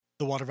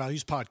The Water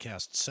Values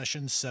Podcast,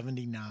 Session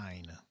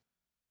 79.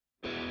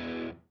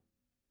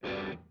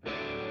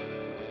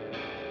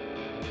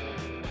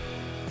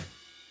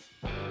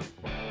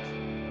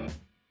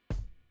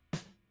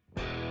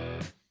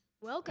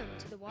 Welcome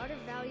to the Water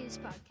Values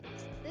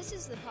Podcast. This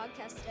is the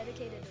podcast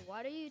dedicated to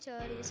water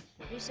utilities,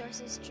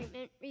 resources,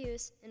 treatment,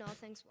 reuse, and all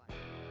things water.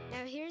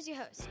 Now here's your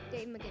host,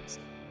 Dave McGimsey.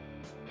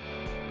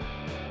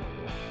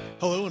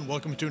 Hello and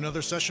welcome to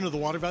another session of the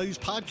Water Values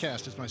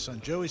Podcast. As my son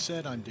Joey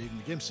said, I'm Dave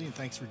McGimsey and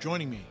thanks for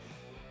joining me.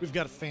 We've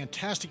got a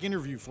fantastic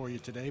interview for you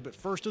today, but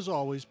first, as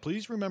always,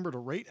 please remember to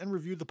rate and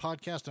review the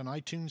podcast on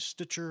iTunes,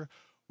 Stitcher,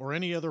 or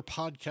any other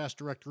podcast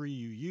directory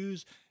you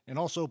use. And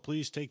also,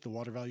 please take the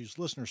Water Values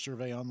Listener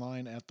Survey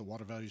online at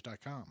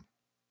thewatervalues.com.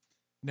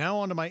 Now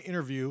on to my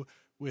interview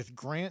with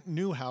Grant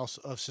Newhouse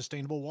of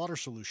Sustainable Water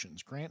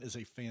Solutions. Grant is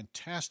a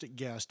fantastic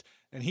guest,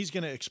 and he's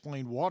going to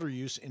explain water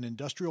use in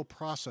industrial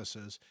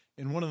processes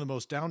in one of the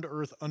most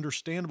down-to-earth,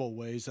 understandable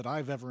ways that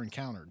I've ever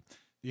encountered.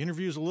 The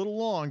interview is a little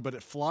long, but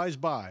it flies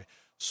by.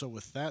 So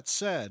with that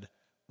said,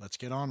 let's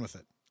get on with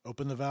it.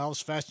 Open the valves,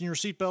 fasten your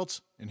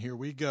seatbelts, and here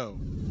we go.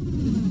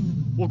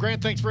 Well,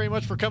 Grant, thanks very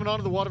much for coming on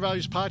to the Water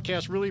Values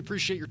Podcast. Really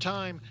appreciate your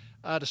time.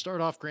 To start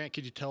off, Grant,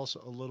 could you tell us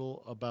a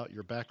little about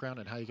your background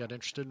and how you got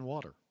interested in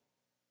water?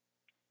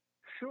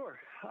 Sure.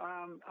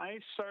 I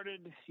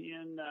started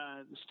in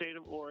the state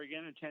of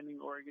Oregon, attending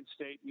Oregon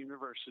State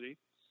University.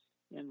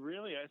 And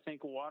really, I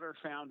think water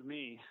found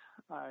me.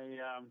 I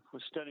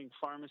was studying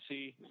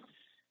pharmacy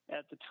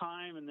at the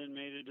time and then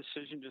made a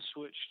decision to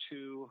switch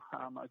to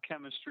a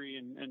chemistry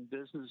and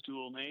business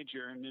dual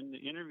major. And in the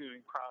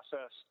interviewing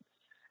process,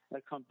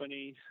 a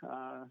company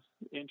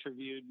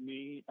interviewed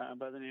me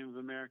by the name of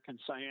American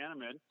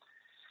Cyanamid,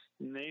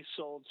 and they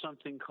sold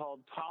something called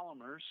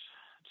polymers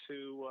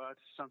to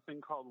something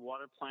called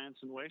water plants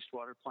and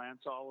wastewater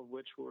plants, all of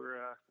which were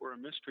a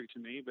mystery to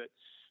me. But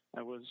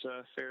I was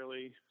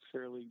fairly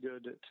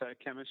good at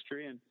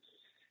chemistry and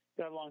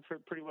got along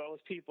pretty well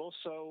with people,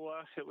 so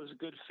it was a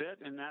good fit,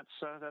 and that's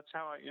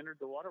how I entered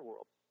the water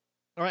world.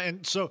 All right,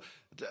 and so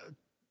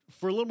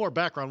for a little more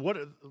background, what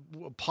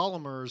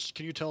polymers?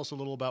 Can you tell us a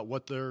little about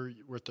what they're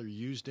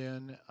used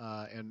in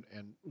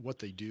and what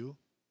they do?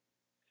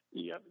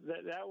 Yep,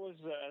 that was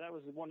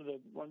one of the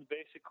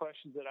basic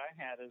questions that I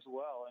had as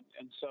well,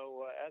 and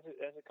so as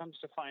it comes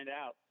to find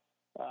out,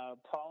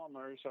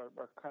 polymers are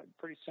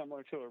pretty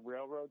similar to a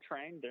railroad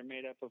train. They're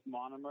made up of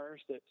monomers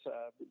that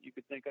you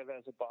could think of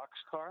as a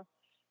boxcar,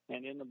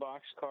 and in the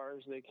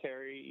boxcars they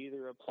carry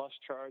either a plus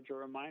charge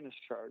or a minus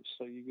charge.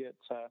 So you get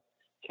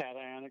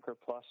cationic or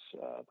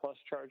plus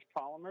charged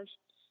polymers,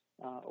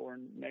 or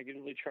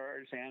negatively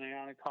charged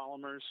anionic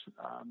polymers,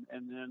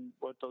 and then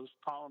what those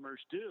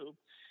polymers do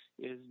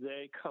is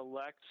they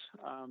collect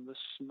the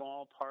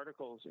small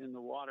particles in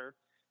the water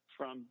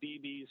from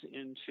BBs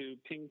into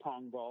ping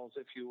pong balls,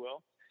 if you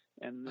will,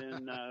 and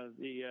then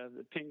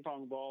the ping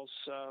pong balls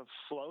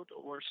float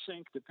or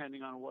sink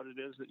depending on what it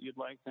is that you'd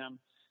like them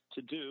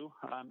to do.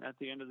 At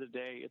the end of the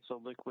day, it's a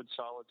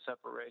liquid-solid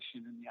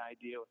separation, and the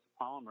idea with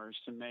the polymers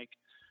to make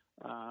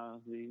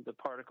the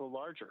particle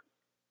larger.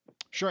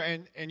 Sure,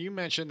 and you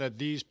mentioned that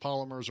these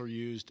polymers are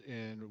used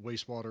in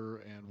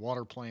wastewater and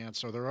water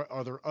plants. Are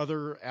there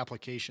other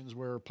applications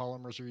where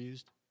polymers are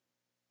used?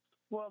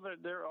 Well,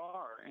 there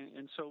are,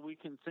 and so we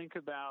can think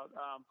about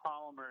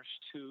polymers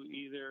to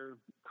either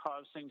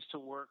cause things to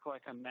work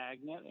like a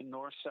magnet, a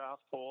north-south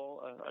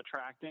pole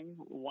attracting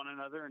one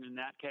another, and in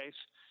that case,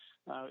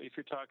 if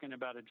you're talking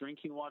about a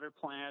drinking water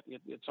plant,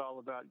 it's all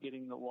about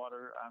getting the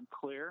water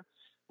clear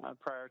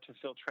prior to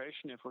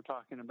filtration. If we're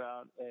talking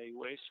about a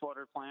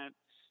wastewater plant,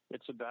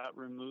 it's about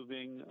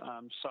removing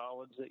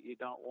solids that you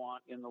don't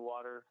want in the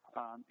water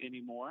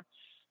anymore.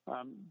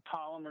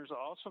 Polymers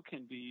also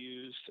can be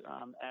used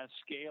as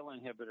scale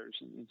inhibitors,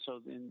 and so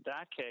in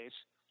that case,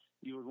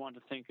 you would want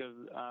to think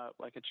of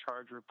like a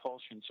charge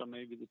repulsion, so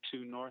maybe the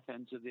two north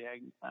ends of the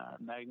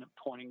magnet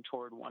pointing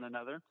toward one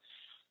another.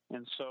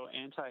 And so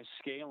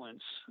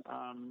anti-scalants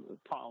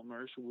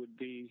polymers would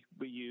be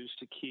used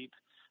to keep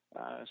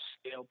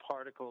scale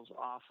particles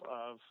off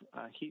of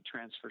heat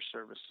transfer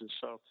surfaces.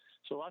 So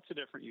lots of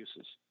different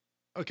uses.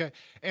 Okay.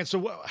 And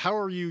so how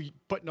are you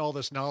putting all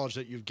this knowledge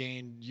that you've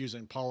gained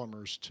using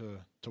polymers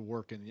to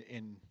work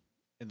in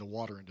the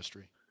water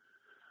industry?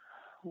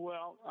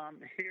 Well,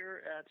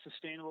 here at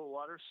Sustainable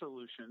Water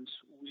Solutions,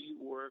 we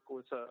work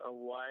with a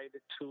wide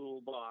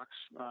toolbox.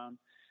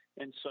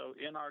 And so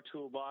in our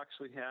toolbox,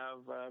 we have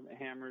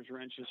hammers,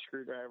 wrenches,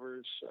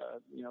 screwdrivers,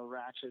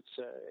 ratchets,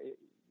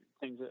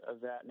 things of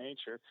that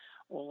nature.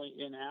 Only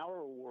in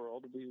our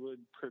world, we would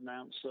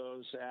pronounce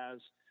those as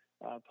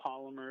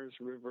polymers,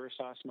 reverse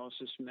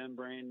osmosis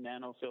membrane,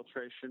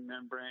 nanofiltration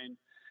membrane,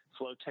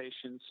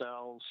 flotation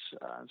cells,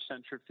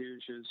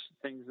 centrifuges,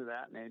 things of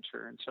that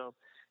nature. And so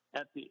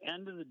at the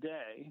end of the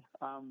day,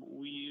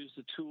 we use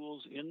the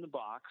tools in the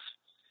box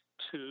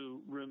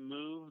to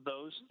remove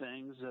those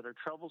things that are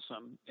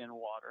troublesome in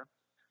water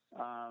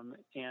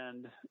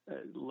and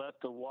let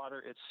the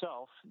water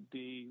itself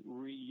be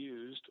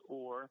reused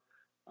or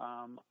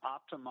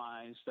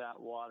optimize that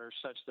water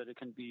such that it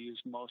can be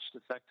used most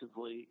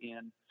effectively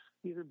in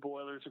either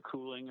boilers or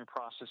cooling or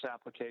process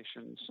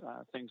applications,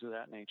 things of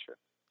that nature.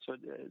 So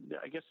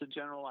I guess the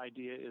general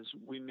idea is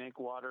we make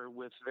water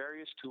with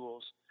various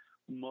tools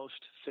most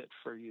fit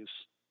for use.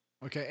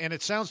 Okay, and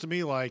it sounds to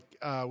me like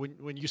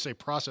when you say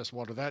processed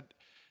water,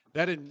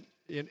 that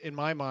in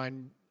my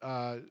mind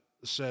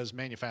says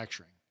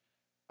manufacturing.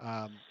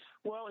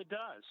 Well, it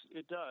does.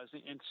 It does.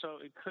 And so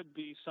it could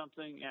be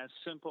something as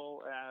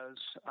simple as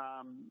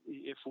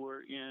if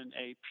we're in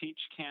a peach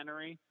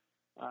cannery,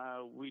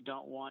 we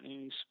don't want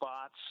any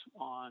spots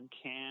on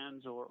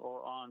cans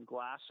or on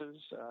glasses,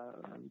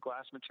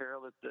 glass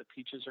material that the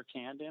peaches are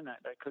canned in.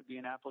 That could be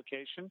an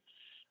application.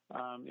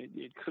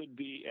 It could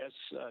be as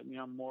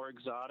more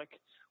exotic,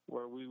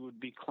 where we would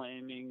be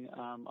claiming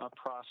a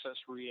process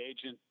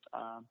reagent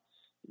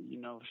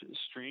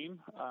stream,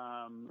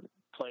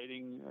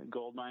 plating,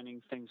 gold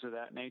mining, things of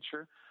that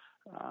nature.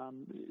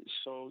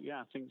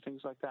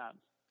 Things like that.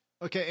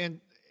 Okay, and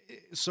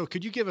so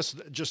could you give us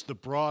just the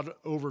broad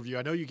overview?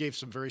 I know you gave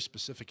some very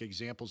specific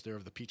examples there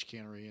of the peach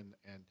cannery,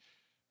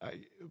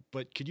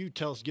 but could you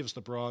give us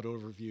the broad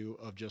overview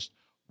of just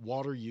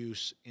water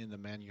use in the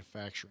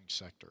manufacturing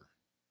sector?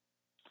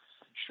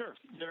 Sure.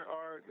 There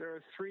are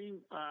three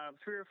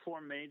or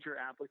four major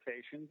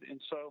applications, and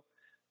so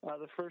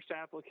the first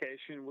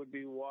application would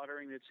be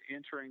watering that's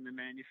entering the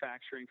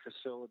manufacturing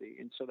facility,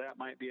 and so that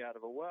might be out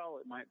of a well,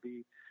 it might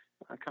be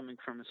coming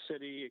from a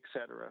city, et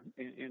cetera.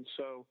 And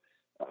so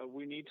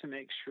we need to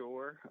make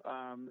sure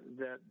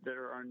that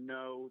there are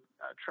no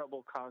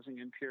trouble-causing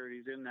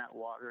impurities in that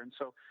water. And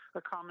so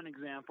a common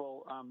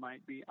example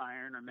might be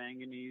iron or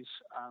manganese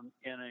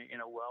in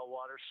a well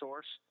water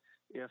source.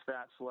 If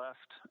that's left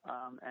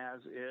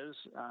as is,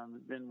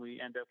 then we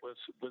end up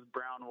with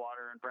brown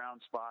water and brown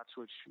spots,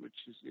 which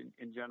is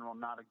in general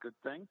not a good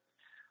thing.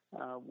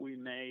 We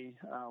may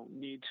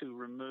need to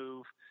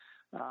remove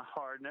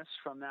hardness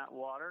from that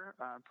water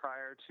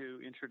prior to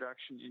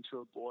introduction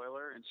into a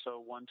boiler. And so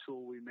one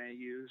tool we may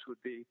use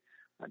would be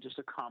just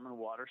a common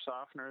water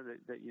softener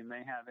that you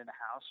may have in a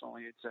house,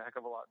 only it's a heck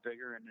of a lot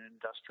bigger in an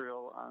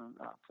industrial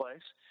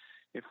place.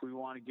 If we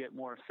want to get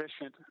more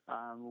efficient,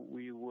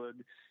 we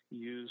would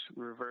use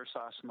reverse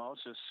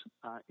osmosis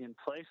in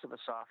place of a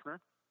softener.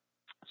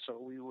 So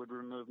we would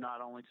remove not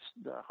only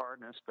the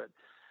hardness, but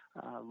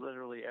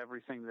literally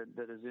everything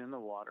that is in the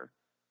water.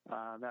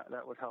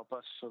 That would help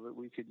us so that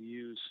we could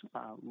use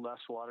less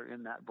water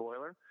in that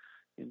boiler.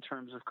 In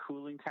terms of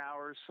cooling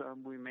towers,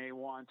 we may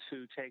want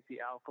to take the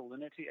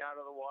alkalinity out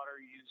of the water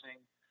using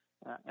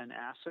an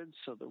acid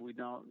so that we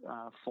don't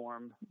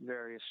form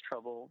various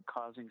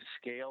trouble-causing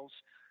scales.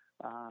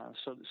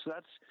 So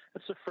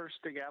that's the first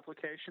big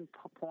application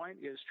point,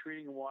 is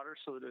treating water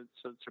so that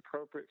it's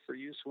appropriate for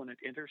use when it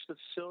enters the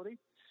facility.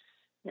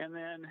 And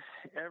then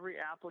every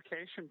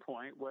application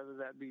point, whether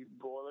that be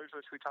boilers,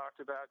 which we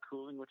talked about,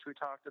 cooling, which we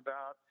talked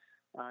about,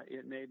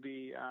 it may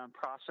be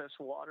processed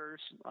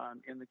waters.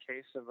 In the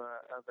case of a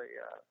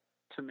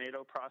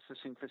tomato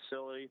processing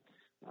facility,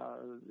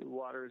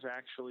 water is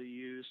actually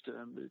used.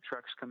 The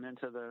trucks come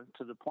into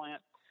the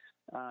plant.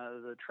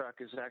 The truck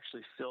is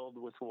actually filled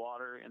with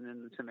water, and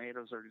then the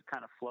tomatoes are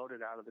kind of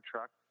floated out of the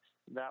truck.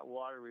 That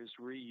water is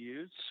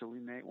reused, so we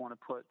may want to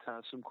put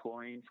some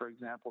chlorine, for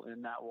example,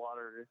 in that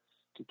water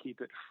to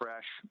keep it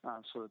fresh,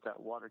 so that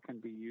water can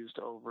be used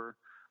over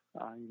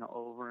and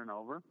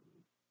over.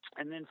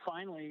 And then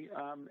finally,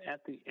 at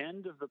the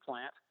end of the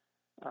plant,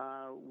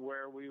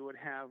 where we would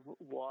have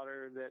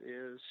water that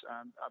is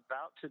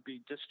about to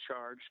be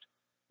discharged,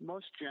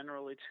 most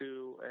generally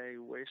to a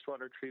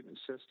wastewater treatment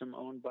system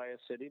owned by a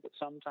city, but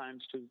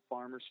sometimes to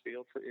farmers'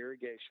 field for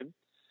irrigation.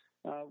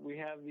 We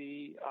have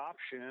the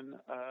option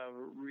of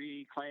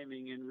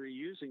reclaiming and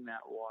reusing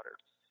that water,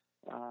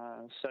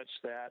 such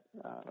that,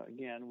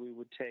 again, we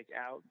would take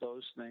out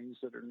those things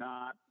that are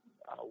not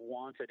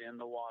wanted in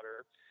the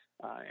water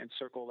and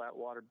circle that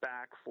water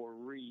back for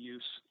reuse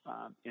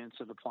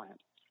into the plant.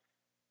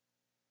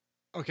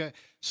 Okay,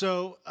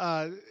 so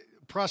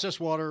processed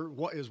water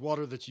is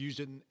water that's used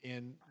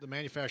in the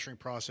manufacturing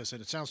process,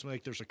 and it sounds to me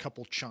like there's a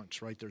couple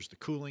chunks, right? There's the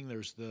cooling,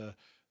 there's the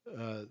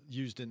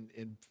used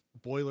in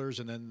boilers,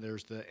 and then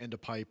there's the end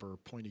of pipe or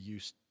point of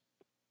use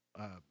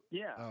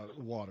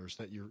waters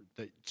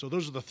so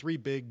those are the three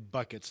big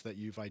buckets that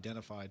you've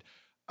identified.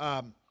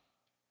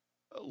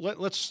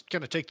 Let's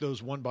kind of take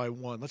those one by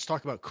one. Let's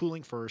talk about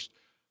cooling first.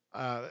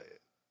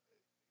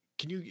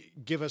 Can you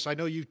give us, I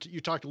know you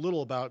talked a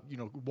little about,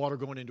 water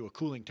going into a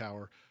cooling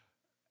tower.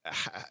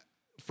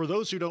 For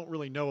those who don't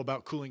really know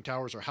about cooling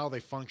towers or how they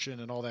function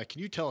and all that, can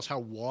you tell us how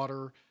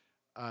water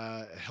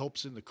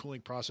helps in the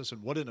cooling process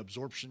and what an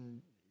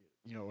absorption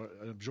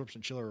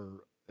chiller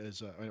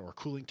is, or a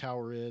cooling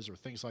tower is, or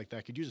things like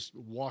that? Could you just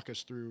walk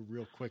us through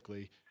real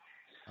quickly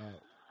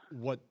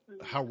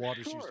how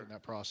water is used in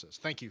that process?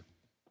 Thank you.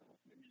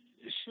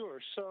 Sure.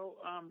 So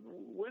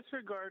with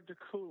regard to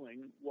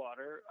cooling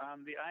water,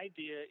 the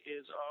idea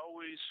is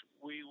always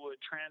we would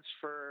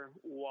transfer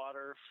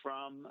water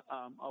from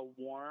a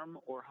warm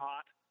or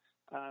hot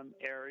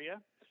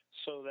area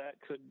So that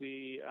could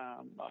be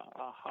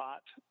a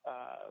hot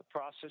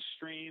process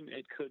stream.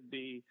 It could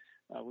be,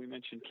 we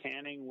mentioned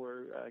canning,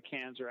 where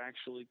cans are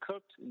actually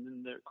cooked and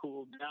then they're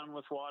cooled down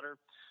with water.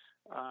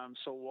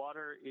 So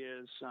water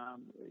is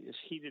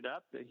heated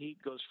up. The heat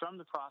goes from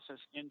the process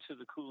into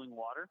the cooling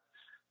water.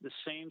 The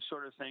same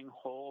sort of thing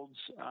holds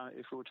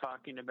if we're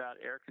talking about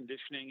air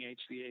conditioning,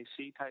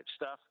 HVAC type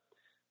stuff.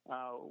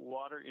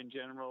 Water in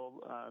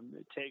general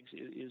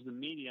is the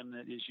medium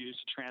that is used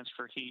to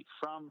transfer heat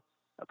from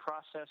a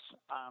process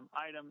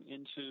item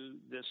into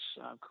this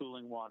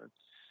cooling water.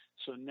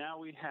 So now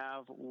we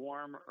have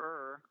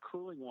warmer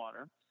cooling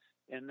water,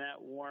 and that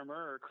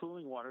warmer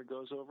cooling water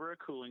goes over a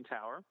cooling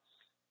tower.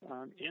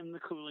 In the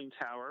cooling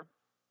tower,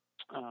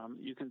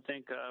 you can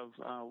think of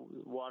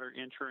water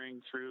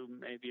entering through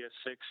maybe a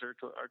 6 or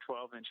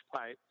 12-inch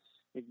pipe.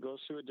 It goes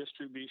through a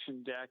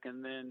distribution deck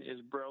and then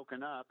is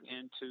broken up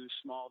into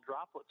small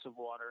droplets of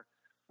water,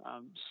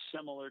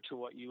 similar to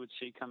what you would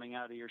see coming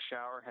out of your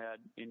shower head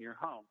in your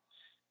home.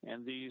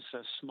 And these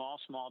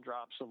small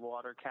drops of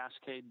water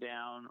cascade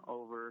down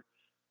over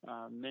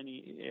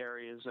many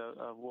areas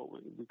of what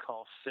we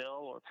call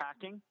fill or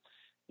packing.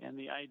 And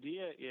the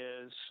idea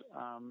is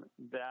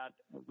that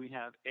we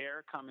have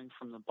air coming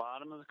from the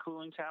bottom of the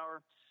cooling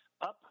tower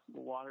up.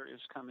 The water is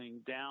coming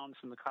down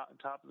from the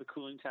top of the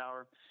cooling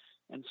tower,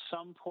 and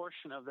some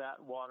portion of that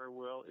water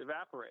will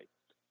evaporate.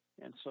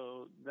 And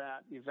so that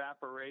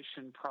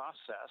evaporation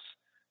process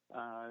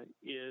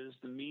is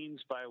the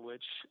means by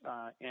which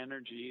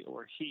energy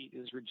or heat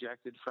is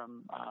rejected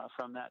from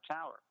that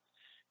tower.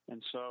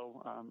 And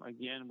so,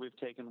 again, we've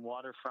taken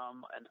water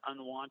from an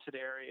unwanted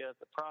area of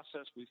the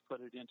process, we've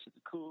put it into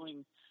the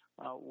cooling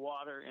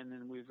water, and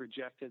then we've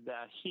rejected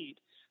that heat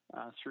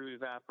through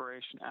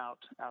evaporation out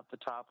the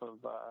top of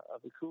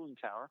the cooling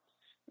tower.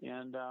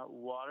 And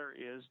water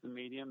is the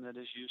medium that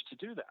is used to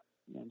do that.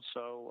 And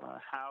so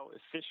how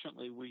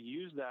efficiently we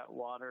use that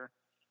water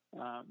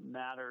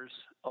matters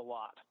a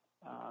lot.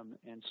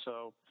 And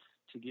so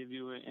to give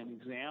you an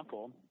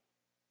example,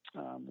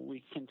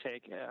 we can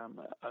take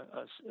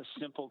a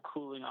simple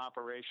cooling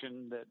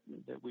operation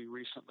that we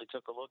recently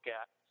took a look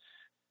at.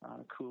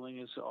 Cooling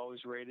is always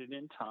rated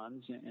in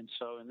tons, and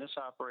so in this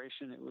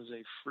operation, it was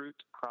a fruit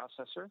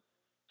processor.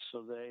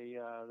 So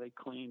they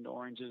cleaned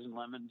oranges and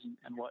lemons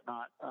and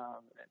whatnot,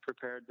 and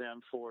prepared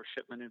them for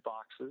shipment in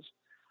boxes.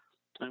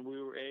 And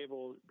we were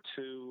able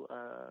to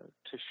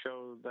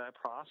show that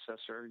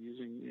processor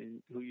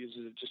who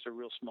uses just a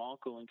real small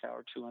cooling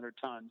tower, 200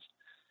 tons,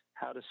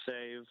 how to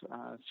save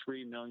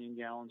 3 million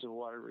gallons of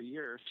water a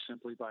year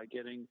simply by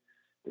getting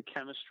the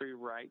chemistry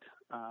right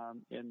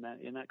in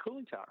that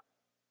cooling tower.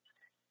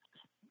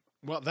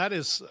 Well, that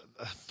is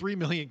 3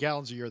 million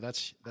gallons a year.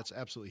 That's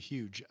absolutely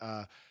huge.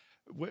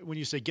 When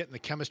you say getting the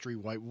chemistry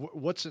right,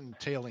 what's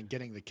entailing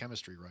getting the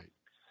chemistry right?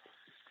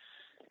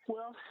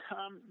 Well,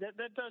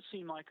 that does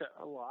seem like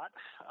a lot.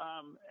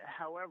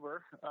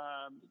 However,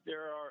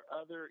 there are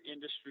other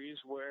industries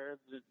where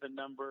the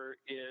number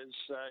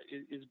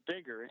is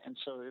bigger. And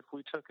so if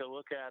we took a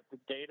look at the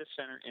data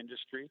center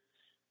industry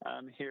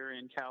here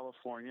in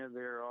California,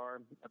 there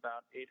are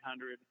about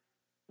 800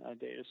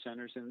 data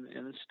centers in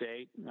the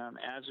state.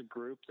 As a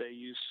group, they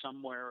use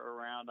somewhere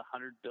around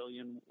 100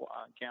 billion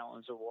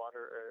gallons of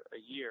water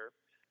a year.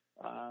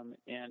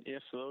 And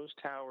if those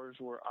towers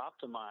were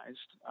optimized,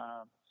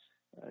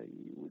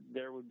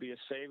 there would be a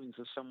savings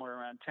of somewhere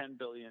around 10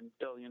 billion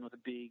with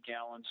a B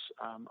gallons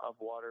of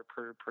water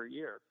per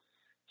year.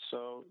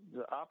 So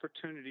the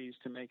opportunities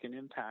to make an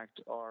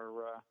impact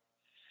are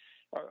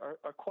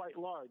quite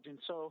large. And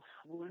so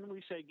when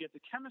we say get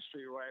the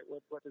chemistry right,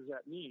 what does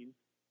that mean?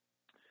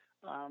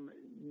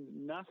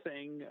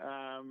 Nothing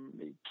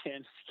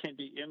can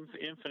be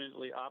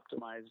infinitely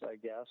optimized, I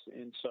guess.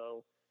 And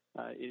so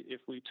if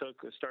we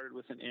started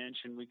with an inch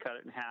and we cut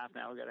it in half,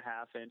 now we got a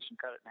half inch and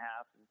cut it in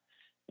half. And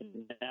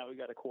now we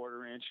got a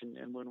quarter inch,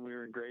 and when we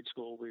were in grade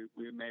school,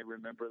 we may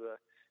remember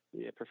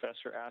the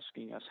professor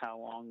asking us how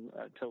long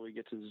till we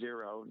get to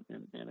zero,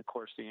 and of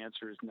course the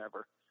answer is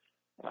never.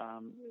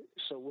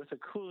 So with a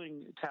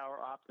cooling tower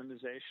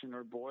optimization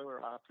or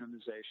boiler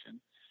optimization,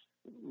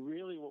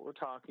 really what we're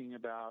talking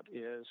about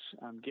is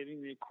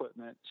getting the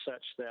equipment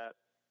such that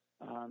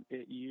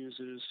it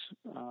uses,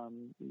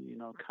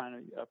 kind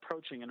of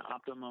approaching an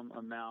optimum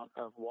amount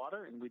of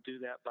water, and we do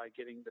that by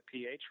getting the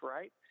pH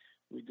right.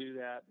 We do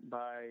that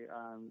by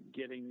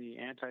getting the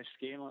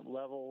anti-scalant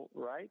level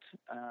right.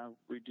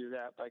 We do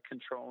that by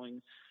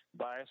controlling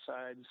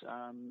biocides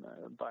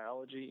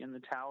biology in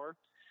the tower.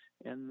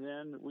 And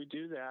then we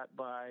do that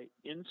by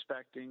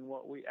inspecting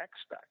what we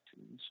expect.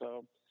 And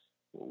so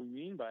what we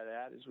mean by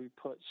that is we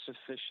put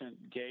sufficient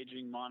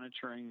gauging,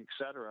 monitoring, et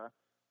cetera,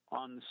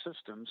 on the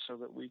system so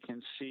that we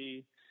can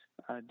see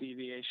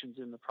deviations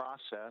in the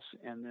process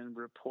and then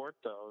report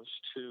those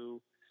to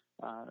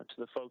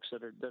the folks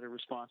that are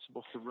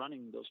responsible for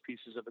running those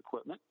pieces of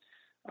equipment.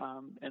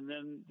 And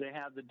then they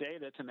have the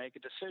data to make a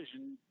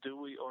decision, do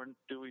we or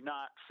do we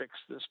not fix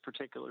this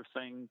particular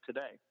thing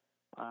today?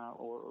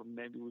 Or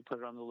maybe we put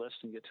it on the list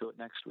and get to it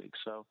next week.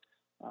 So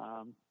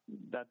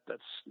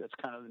That's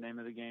kind of the name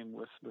of the game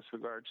with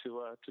regard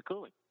to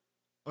cooling.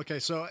 Okay,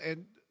 so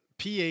and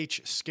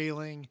pH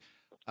scaling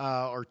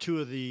are two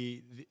of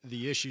the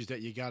issues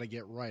that you got to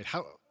get right.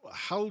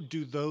 How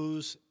do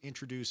those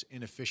introduce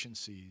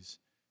inefficiencies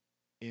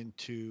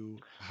into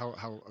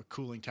how a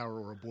cooling tower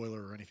or a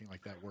boiler or anything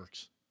like that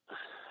works?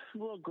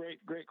 Well,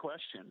 great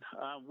question.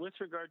 With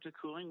regard to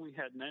cooling, we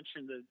had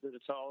mentioned that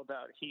it's all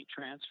about heat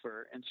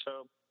transfer, and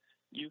so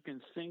you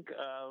can think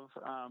of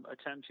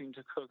attempting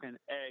to cook an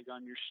egg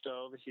on your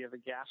stove. If you have a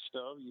gas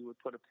stove, you would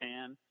put a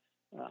pan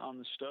on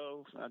the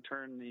stove,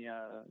 turn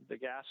the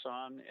gas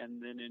on,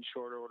 and then in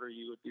short order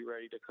you would be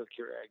ready to cook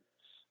your egg.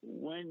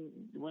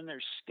 When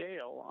there's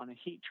scale on a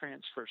heat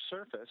transfer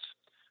surface,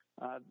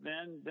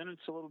 then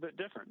it's a little bit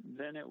different.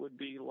 Then it would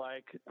be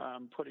like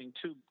putting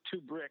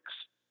two bricks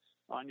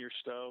on your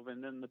stove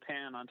and then the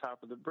pan on top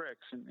of the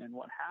bricks. And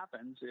what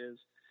happens is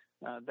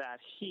that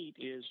heat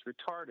is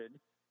retarded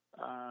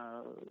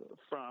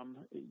from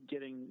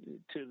getting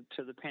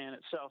to the pan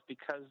itself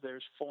because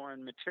there's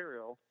foreign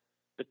material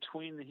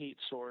between the heat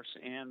source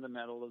and the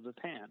metal of the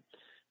pan.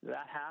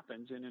 That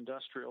happens in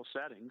industrial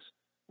settings.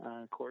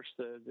 Of course,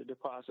 the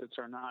deposits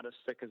are not as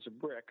thick as a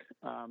brick,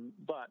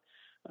 but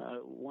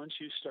once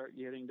you start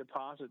getting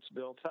deposits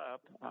built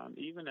up,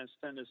 even as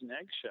thin as an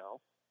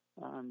eggshell,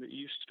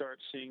 you start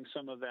seeing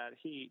some of that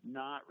heat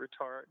not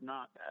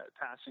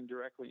passing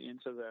directly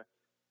into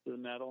the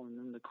metal, and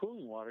in the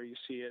cooling water, you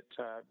see it,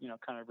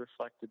 kind of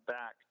reflected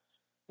back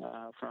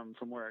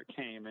from where it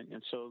came,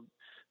 and so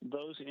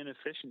those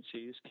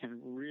inefficiencies can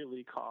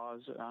really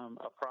cause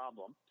a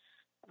problem.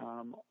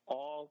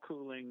 All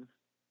cooling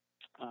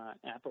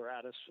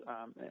apparatus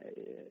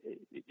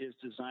is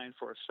designed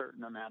for a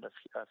certain amount of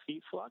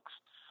heat flux.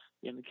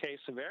 In the case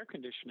of air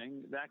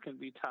conditioning, that can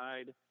be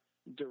tied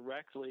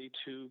directly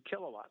to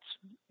kilowatts,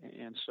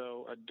 and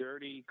so a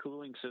dirty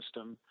cooling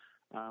system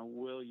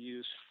will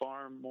use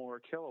far more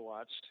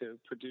kilowatts to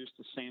produce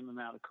the same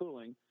amount of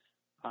cooling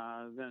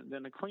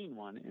than a clean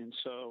one, and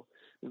so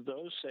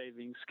those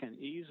savings can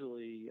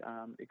easily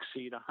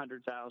exceed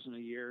 $100,000 a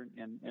year,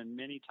 and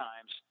many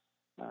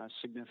times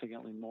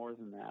significantly more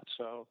than that.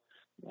 So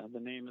the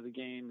name of the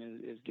game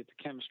is get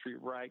the chemistry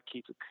right,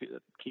 keep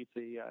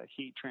the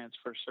heat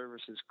transfer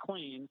services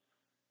clean,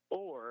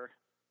 or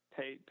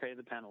pay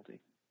the penalty.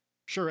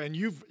 Sure, and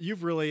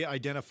you've really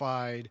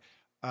identified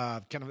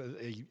kind of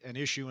an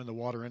issue in the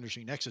water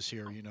energy nexus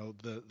here. You know,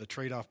 the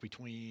trade-off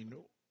between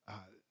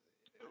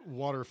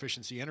water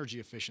efficiency, energy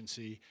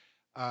efficiency.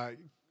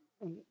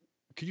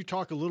 Could you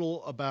talk a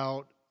little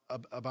about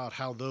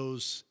how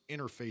those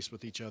interface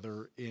with each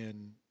other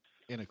in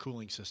a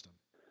cooling system?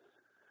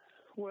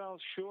 Well,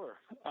 sure.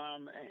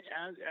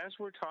 As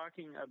we're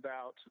talking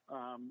about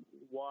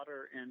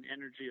water and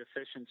energy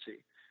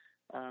efficiency,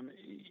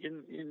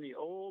 in the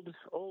old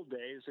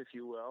days, if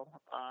you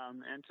will,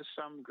 and to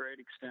some great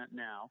extent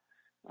now,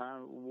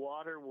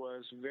 water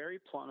was very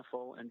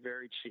plentiful and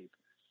very cheap.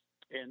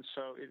 And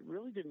so it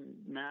really didn't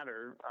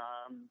matter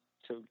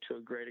to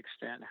a great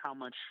extent how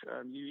much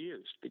you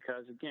used,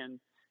 because, again,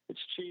 it's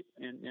cheap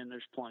and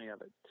there's plenty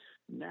of it.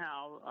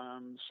 Now,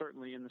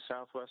 certainly in the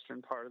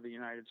southwestern part of the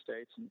United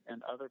States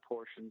and other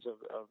portions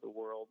of the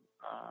world,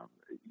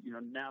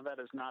 now that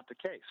is not the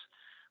case.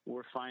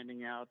 We're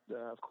finding out,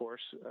 of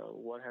course,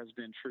 what has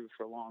been true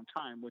for a long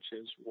time, which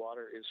is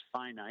water is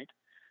finite.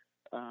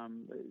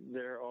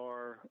 There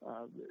are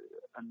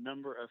a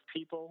number of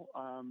people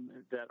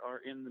that are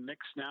in the mix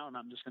now, and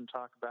I'm just going to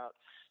talk about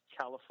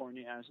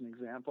California as an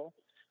example.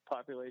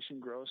 Population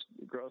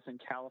growth in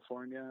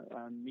California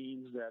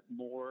means that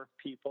more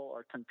people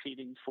are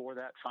competing for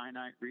that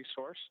finite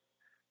resource.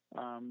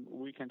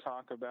 We can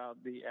talk about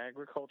the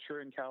agriculture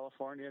in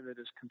California that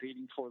is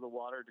competing for the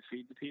water to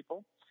feed the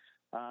people.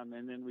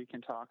 And then we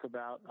can talk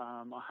about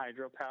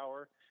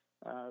hydropower,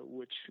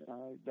 which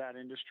that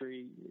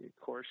industry, of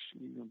course,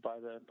 by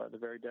the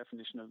very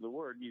definition of the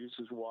word,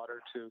 uses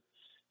water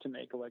to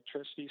make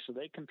electricity. So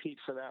they compete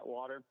for that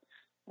water.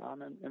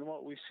 And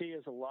what we see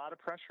is a lot of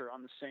pressure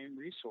on the same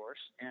resource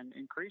and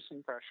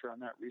increasing pressure on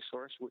that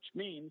resource, which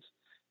means,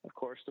 of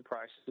course, the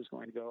price is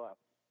going to go up.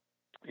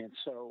 And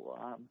so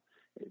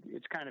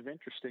it's kind of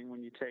interesting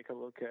when you take a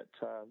look at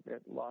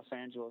Los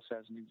Angeles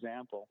as an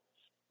example.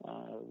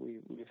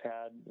 We've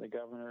had the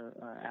governor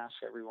ask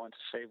everyone to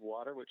save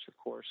water, which, of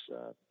course,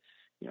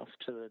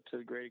 to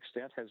the great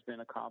extent has been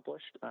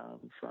accomplished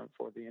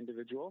for the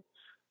individual.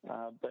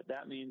 But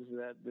that means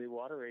that the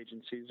water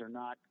agencies are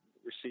not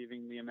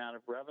receiving the amount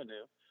of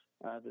revenue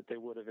that they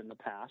would have in the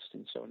past.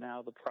 And so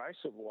now the price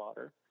of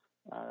water,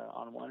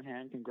 on one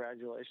hand,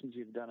 congratulations,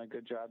 you've done a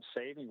good job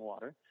saving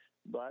water.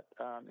 But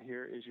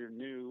here is your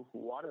new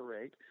water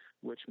rate,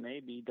 which may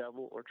be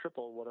double or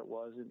triple what it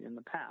was in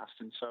the past.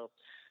 And so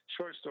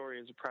short story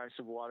is the price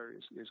of water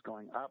is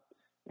going up,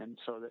 and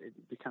so that it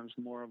becomes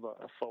more of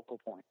a focal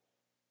point.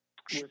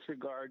 With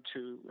regard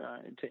to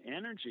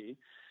energy,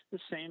 the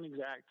same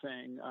exact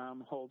thing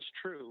holds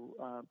true.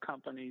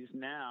 Companies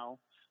now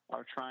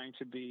are trying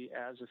to be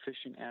as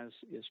efficient as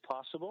is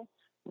possible.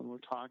 When we're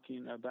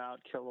talking about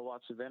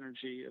kilowatts of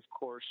energy, of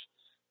course,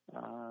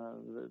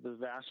 The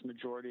vast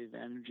majority of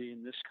energy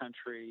in this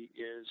country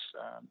is,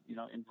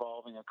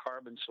 involving a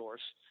carbon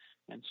source,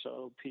 and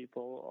so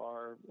people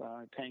are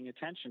paying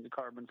attention to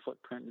carbon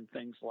footprint and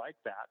things like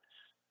that.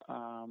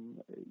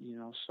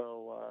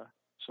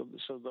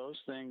 So those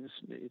things.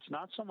 It's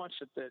not so much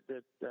that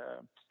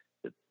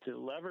the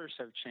levers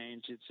have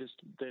changed. It's just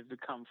they've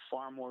become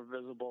far more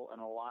visible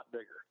and a lot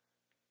bigger.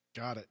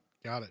 Got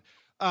it.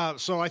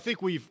 So I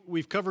think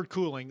we've covered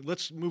cooling.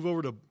 Let's move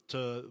over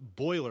to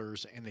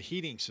boilers and the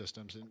heating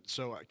systems. And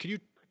so could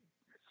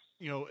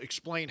you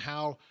explain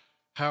how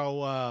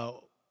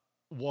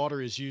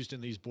water is used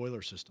in these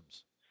boiler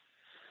systems?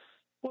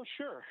 Well,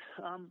 sure.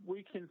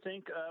 We can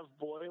think of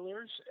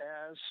boilers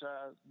as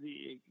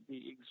the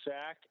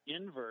exact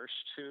inverse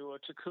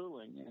to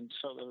cooling. And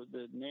so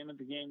the name of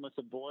the game with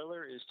the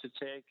boiler is to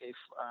take a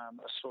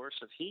source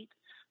of heat,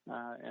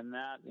 and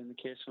that, in the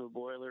case of a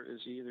boiler,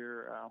 is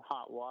either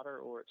hot water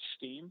or it's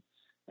steam.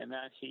 And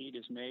that heat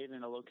is made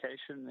in a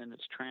location, and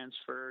it's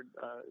transferred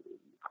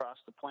across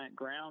the plant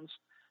grounds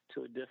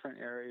to a different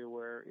area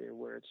where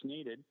it's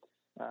needed.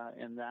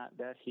 And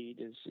that heat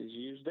is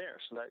used there.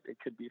 So that it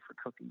could be for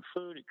cooking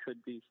food, it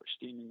could be for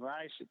steaming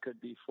rice, it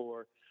could be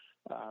for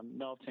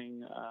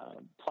melting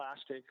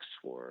plastics,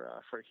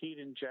 for heat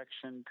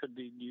injection, could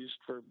be used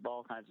for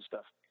all kinds of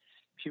stuff.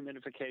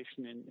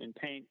 Humidification in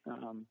paint,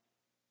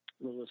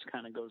 the list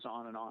kind of goes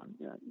on and on.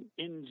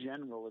 In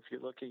general, if you're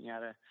looking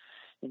at an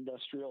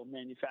industrial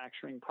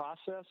manufacturing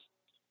process,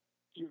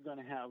 you're going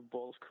to have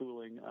both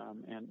cooling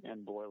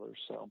and boilers.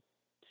 So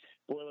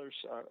boilers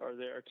are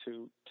there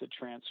to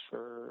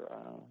transfer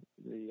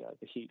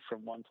the heat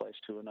from one place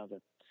to another.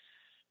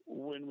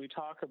 When we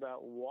talk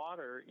about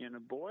water in a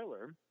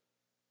boiler,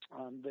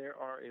 there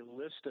are a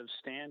list of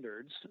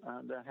standards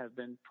that have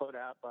been put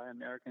out by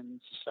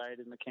American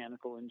Society of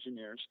Mechanical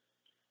Engineers.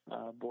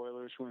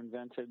 Boilers were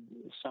invented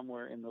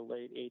somewhere in the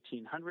late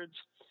 1800s,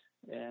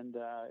 and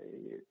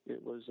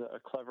it was a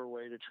clever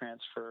way to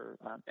transfer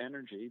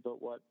energy.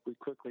 But what we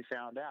quickly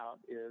found out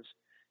is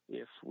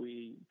if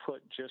we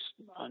put just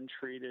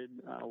untreated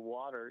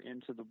water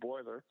into the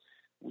boiler,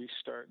 we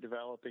start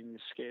developing the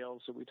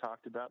scales that we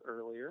talked about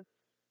earlier.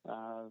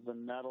 The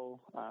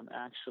metal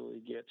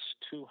actually gets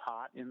too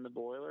hot in the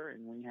boiler,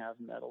 and we have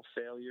metal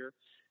failure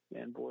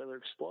and boiler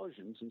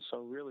explosions. And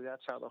so really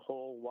that's how the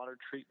whole water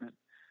treatment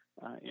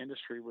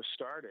industry was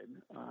started.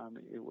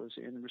 It was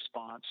in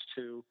response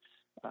to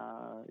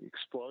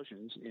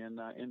explosions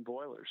in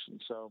boilers.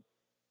 And so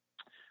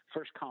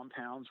first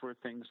compounds were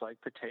things like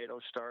potato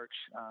starch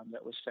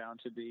that was found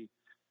to be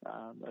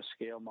a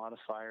scale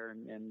modifier,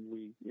 and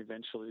we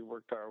eventually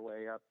worked our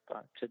way up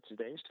to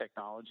today's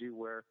technology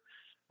where,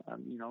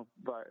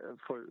 but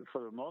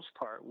for the most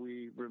part,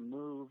 we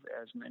remove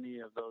as many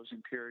of those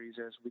impurities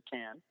as we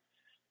can,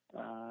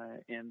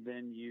 and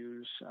then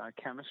use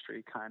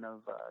chemistry kind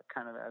of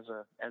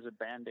as a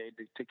Band-Aid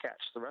to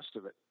catch the rest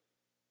of it.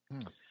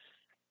 Hmm.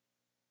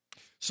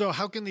 So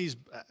how can these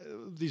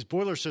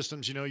boiler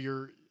systems,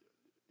 you're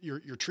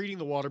treating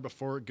the water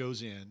before it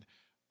goes in,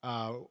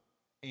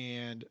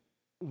 and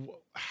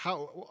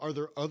how are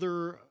there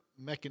other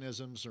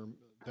mechanisms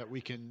that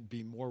we can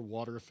be more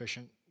water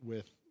efficient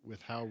with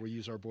how we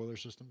use our boiler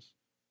systems?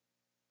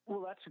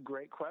 Well, that's a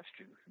great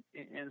question,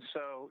 and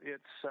so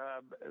it's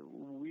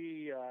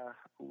we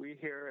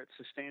here at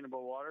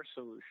Sustainable Water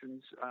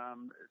Solutions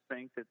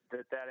think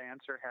that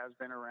answer has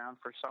been around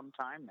for some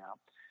time now.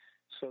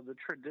 So the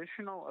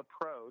traditional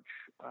approach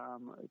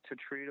to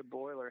treat a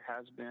boiler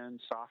has been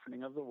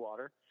softening of the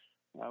water,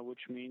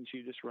 which means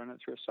you just run it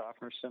through a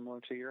softener similar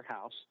to your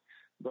house.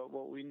 But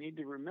what we need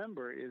to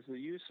remember is the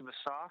use of a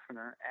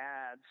softener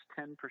adds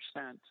 10%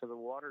 to the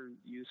water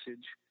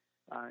usage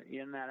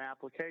in that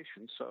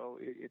application. So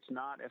it's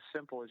not as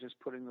simple as just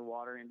putting the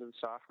water into the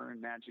softener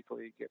and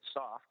magically it gets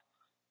soft.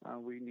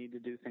 We need to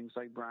do things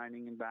like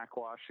brining and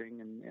backwashing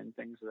and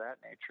things of that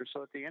nature.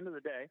 So at the end of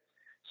the day,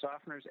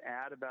 softeners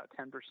add about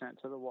 10%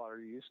 to the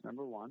water use,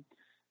 number one.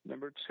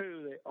 Number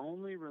two, they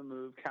only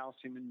remove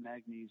calcium and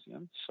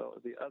magnesium. So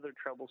the other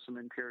troublesome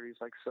impurities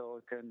like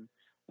silicon,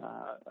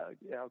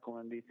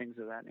 alkalinity, things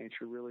of that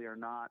nature really are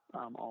not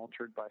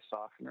altered by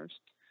softeners.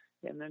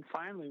 And then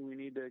finally, we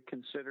need to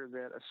consider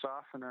that a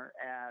softener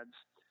adds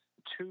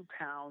 2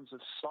 pounds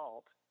of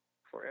salt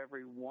for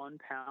every 1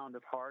 pound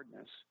of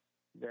hardness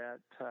that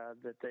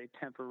they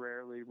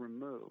temporarily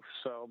remove.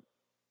 So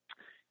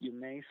you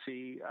may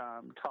see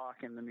talk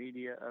in the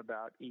media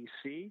about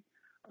EC,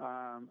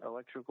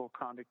 electrical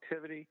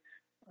conductivity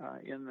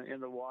in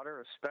the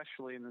water,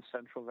 especially in the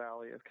Central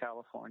Valley of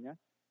California.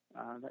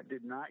 That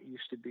did not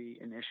used to be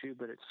an issue,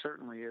 but it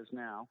certainly is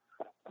now,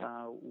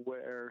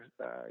 where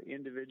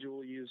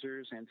individual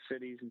users and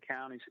cities and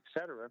counties, et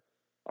cetera,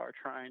 are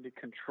trying to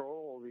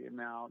control the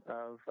amount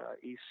of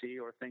EC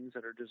or things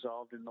that are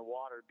dissolved in the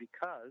water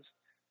because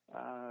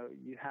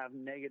you have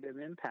negative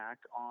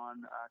impact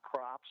on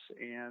crops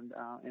and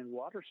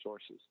water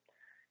sources.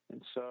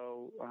 And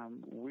so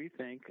we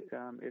think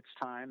it's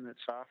time that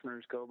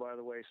softeners go by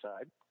the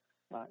wayside.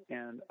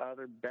 And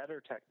other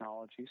better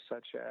technologies,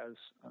 such as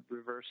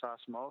reverse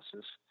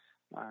osmosis,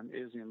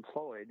 is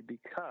employed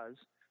because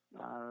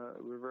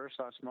reverse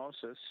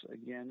osmosis,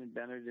 again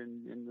invented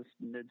in the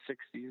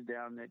mid-'60s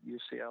down at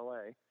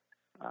UCLA,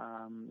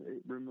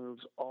 it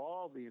removes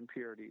all the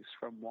impurities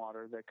from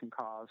water that can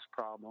cause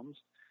problems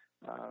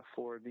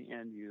for the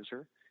end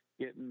user.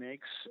 It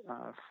makes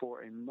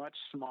for a much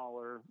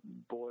smaller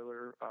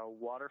boiler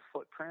water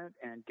footprint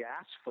and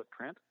gas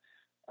footprint.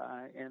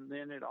 And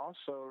then it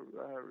also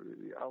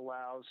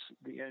allows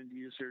the end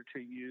user to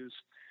use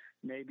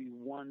maybe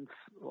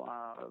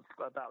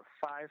about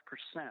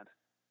 5%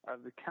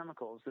 of the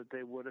chemicals that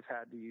they would have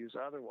had to use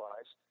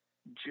otherwise,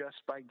 just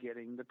by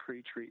getting the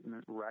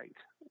pre-treatment right.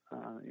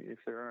 If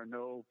there are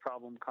no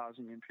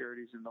problem-causing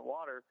impurities in the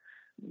water,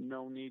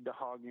 no need to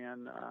hog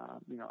in,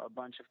 a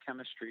bunch of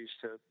chemistries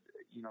to,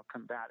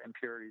 combat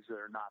impurities that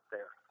are not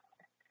there.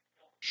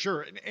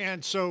 Sure.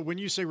 And so when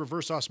you say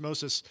reverse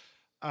osmosis,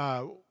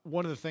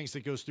 one of the things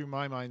that goes through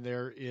my mind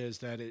there is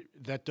that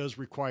that does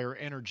require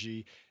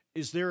energy.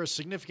 Is there a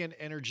significant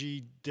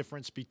energy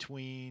difference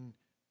between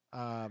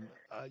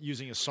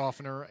using a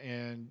softener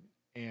and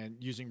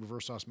using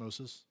reverse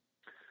osmosis?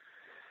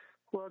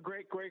 Well,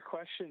 great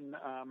question,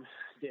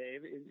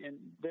 Dave. And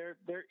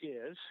there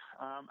is.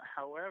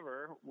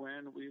 However,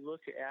 when we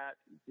look at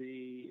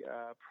the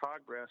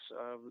progress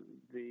of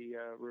the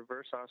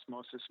reverse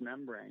osmosis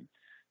membrane,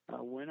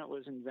 when it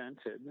was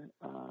invented,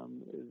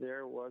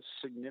 there was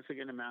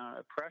significant amount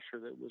of pressure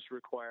that was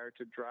required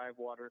to drive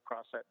water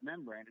across that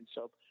membrane. And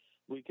so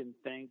we can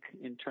think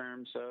in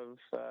terms of,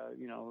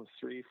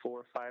 300,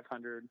 400,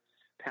 500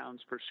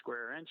 pounds per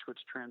square inch, which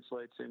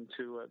translates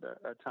into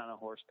a ton of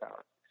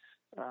horsepower.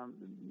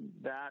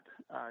 That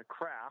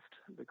craft,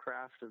 the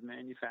craft of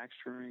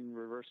manufacturing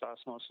reverse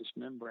osmosis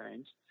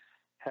membranes,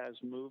 has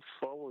moved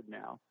forward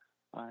now.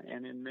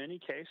 And in many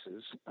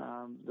cases,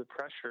 the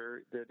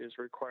pressure that is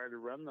required to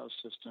run those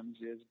systems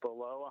is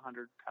below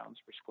 100 pounds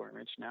per square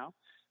inch now,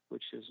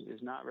 which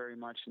is not very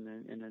much in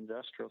an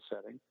industrial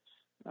setting.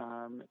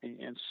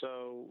 And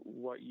so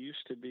what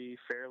used to be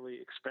fairly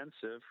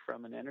expensive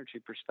from an energy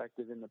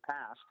perspective in the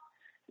past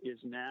is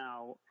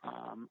now,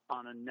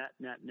 on a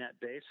net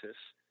basis,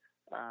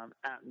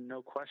 at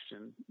no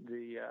question,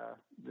 the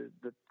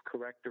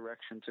correct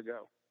direction to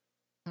go.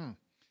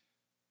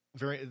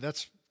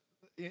 That's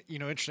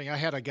interesting. I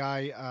had a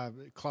guy,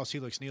 Klaus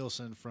Helix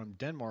Nielsen from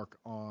Denmark,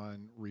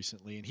 on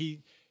recently, and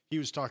he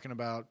was talking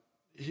about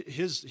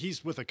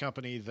he's with a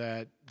company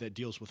that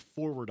deals with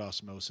forward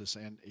osmosis,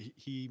 and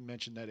he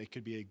mentioned that it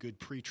could be a good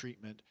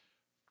pre-treatment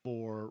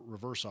for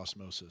reverse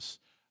osmosis.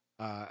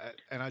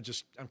 And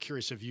I'm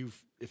curious if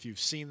you've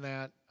seen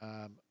that,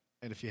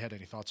 and if you had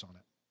any thoughts on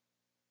it.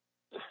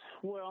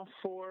 Well,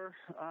 for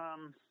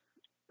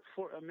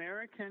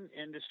American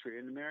industry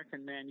and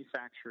American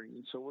manufacturing,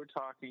 and so we're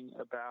talking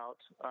about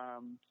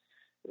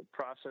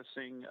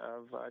processing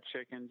of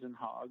chickens and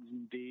hogs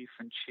and beef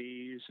and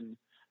cheese and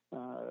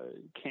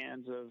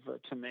cans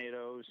of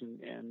tomatoes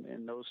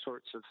and those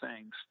sorts of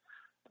things.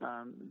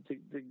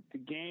 The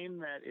game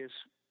that is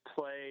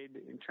played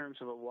in terms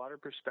of a water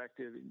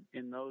perspective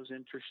in those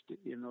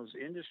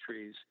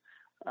industries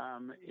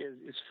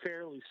is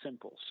fairly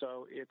simple.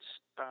 So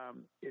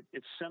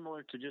it's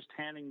similar to just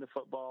handing the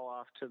football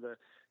off to the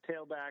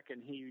tailback,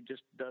 and he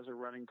just does a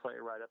running play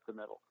right up the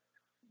middle.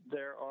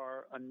 There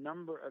are a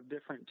number of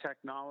different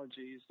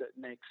technologies that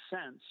make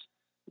sense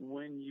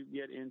when you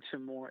get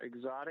into more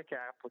exotic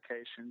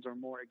applications or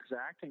more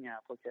exacting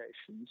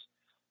applications,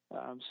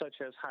 such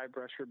as high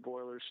pressure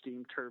boilers,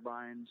 steam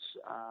turbines,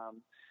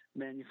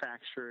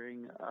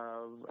 manufacturing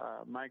of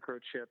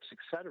microchips,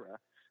 etc.,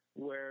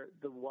 where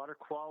the water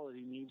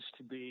quality needs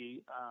to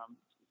be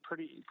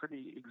pretty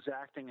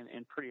exacting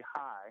and pretty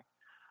high,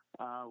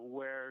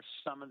 where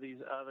some of these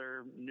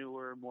other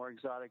newer, more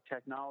exotic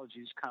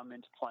technologies come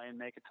into play and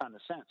make a ton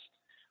of sense.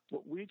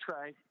 What we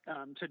try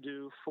to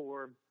do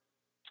for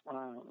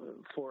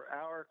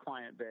our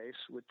client base,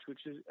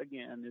 which is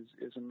again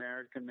is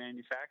American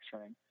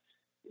manufacturing,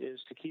 is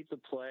to keep the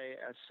play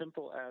as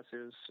simple as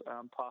is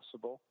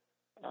possible.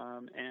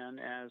 And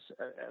as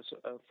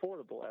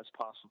affordable as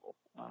possible.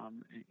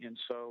 And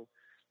so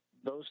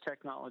those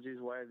technologies,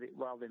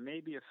 while they may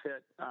be a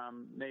fit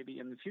maybe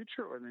in the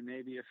future, or they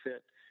may be a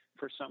fit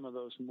for some of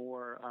those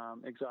more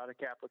exotic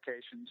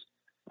applications,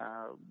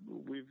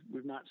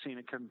 we've not seen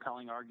a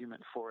compelling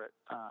argument for it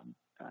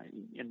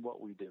in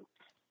what we do.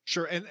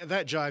 Sure, and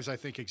that jives, I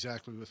think,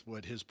 exactly with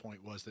what his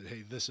point was, that,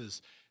 hey,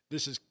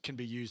 this can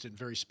be used in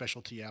very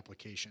specialty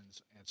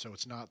applications, and so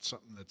it's not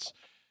something that's,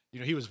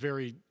 he was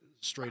very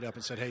straight up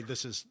and said, hey,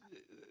 this is,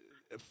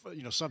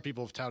 some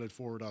people have touted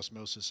forward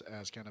osmosis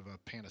as kind of a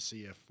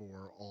panacea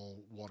for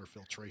all water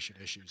filtration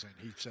issues, and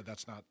he said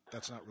that's not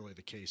really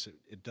the case.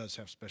 It does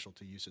have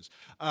specialty uses.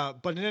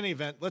 But in any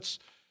event, let's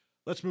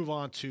move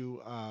on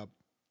to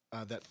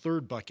that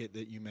third bucket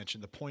that you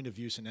mentioned, the point of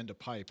use and end of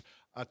pipe.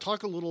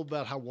 Talk a little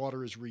about how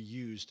water is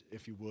reused,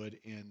 if you would,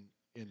 in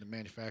the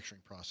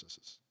manufacturing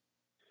processes.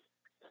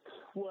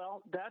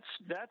 Well,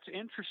 that's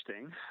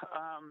interesting,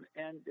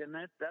 and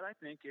that I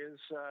think is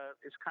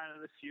kind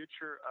of the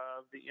future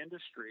of the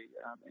industry,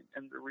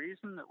 and the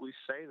reason that we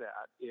say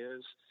that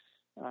is,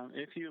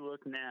 if you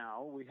look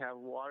now, we have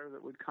water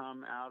that would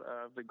come out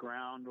of the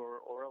ground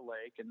or a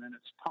lake, and then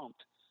it's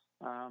pumped.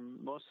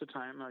 Most of the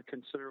time, a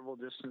considerable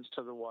distance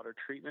to the water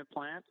treatment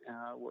plant,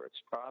 where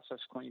it's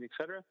processed, cleaned,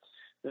 etc.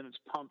 Then it's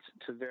pumped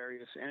to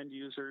various end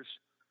users.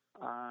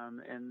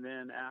 And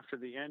then after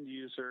the end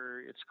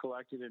user, it's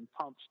collected and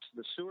pumped to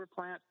the sewer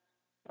plant,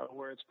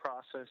 where it's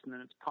processed, and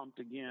then it's pumped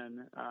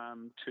again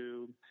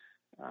to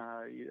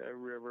a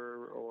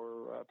river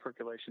or a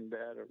percolation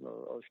bed or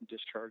ocean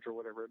discharge or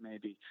whatever it may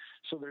be.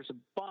 So there's a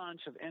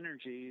bunch of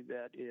energy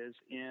that is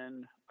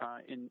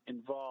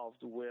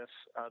involved with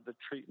the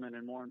treatment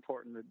and, more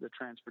important, the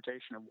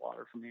transportation of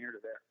water from here to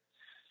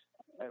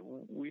there.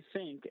 We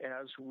think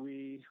as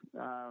we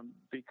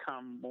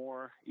become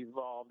more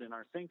evolved in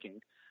our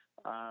thinking,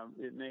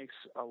 it makes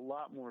a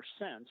lot more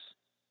sense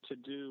to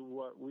do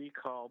what we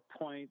call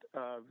point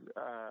of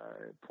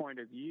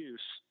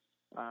use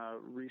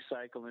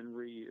recycle and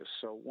reuse.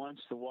 So once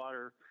the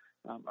water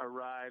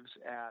arrives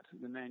at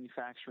the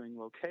manufacturing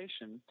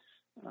location,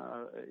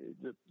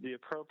 the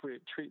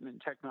appropriate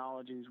treatment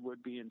technologies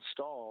would be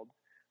installed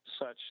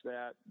such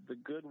that the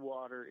good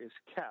water is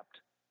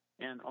kept,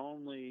 and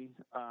only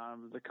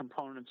the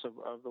components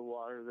of the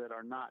water that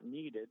are not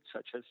needed,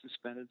 such as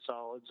suspended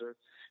solids or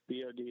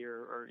BOD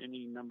or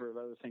any number of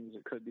other things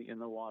that could be in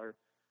the water,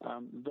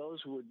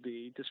 those would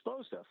be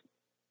disposed of.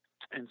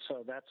 And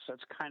so that's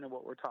kind of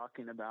what we're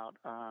talking about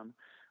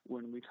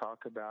when we talk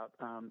about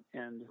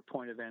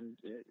point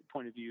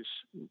of use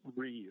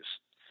reuse.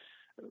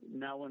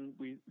 Now, when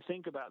we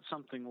think about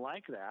something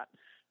like that,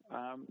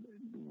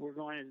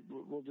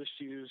 we'll just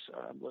use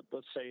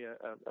let's say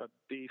a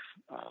beef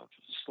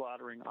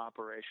slaughtering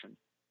operation.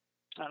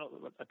 I'll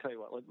tell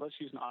you what. Let's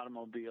use an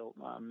automobile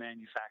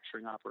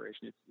manufacturing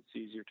operation. It's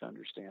easier to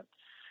understand.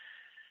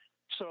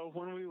 So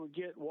when we would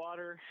get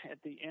water at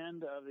the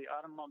end of the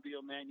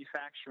automobile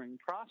manufacturing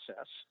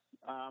process,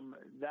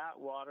 that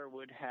water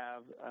would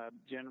have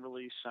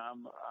generally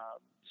some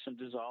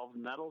dissolved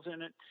metals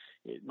in it.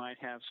 It might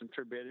have some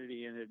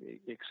turbidity in it,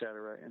 et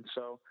cetera. And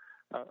so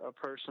a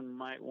person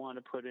might want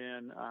to put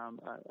in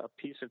a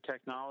piece of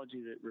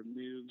technology that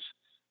removes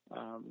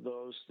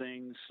those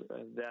things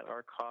that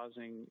are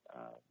causing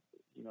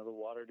the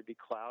water to be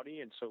cloudy,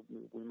 and so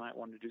we might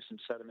want to do some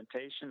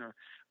sedimentation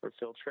or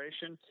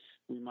filtration.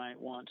 We might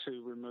want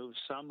to remove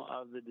some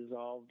of the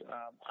dissolved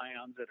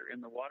ions that are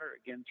in the water,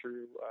 again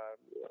through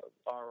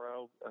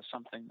RO,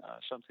 something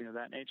of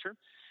that nature.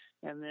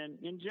 And then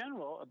in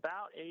general,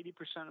 about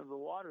 80% of the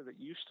water that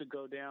used to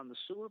go down the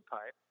sewer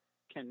pipe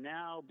can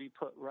now be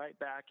put right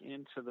back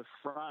into the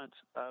front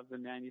of the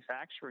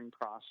manufacturing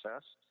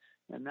process,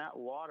 and that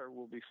water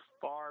will be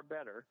far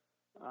better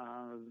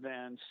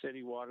than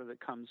city water that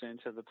comes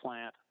into the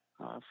plant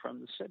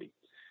from the city.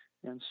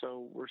 And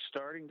so we're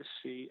starting to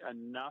see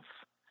enough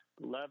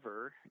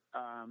lever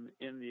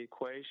in the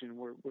equation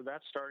where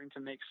that's starting to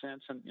make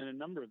sense in a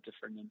number of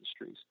different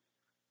industries.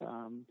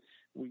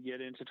 We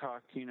get into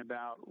talking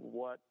about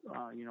what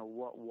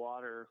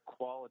water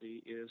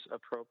quality is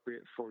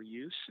appropriate for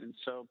use. And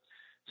so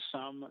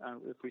some,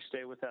 if we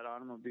stay with that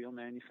automobile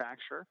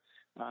manufacturer,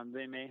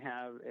 they may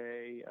have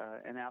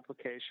an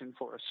application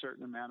for a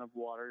certain amount of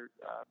water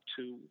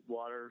to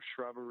water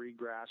shrubbery,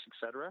 grass,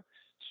 etc.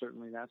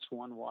 Certainly, that's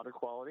one water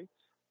quality.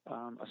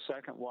 A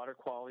second water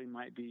quality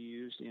might be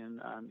used in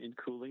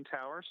cooling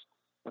towers.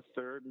 A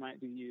third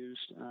might be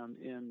used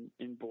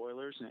in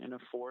boilers, and a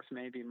fourth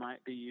maybe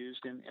might be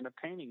used in a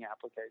painting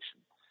application.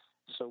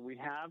 So we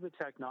have the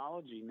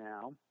technology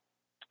now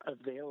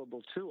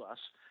available to us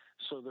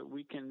so that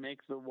we can make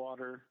the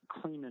water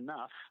clean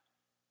enough,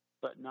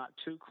 but not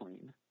too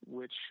clean,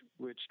 which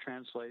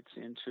translates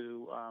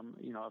into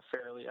a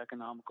fairly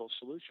economical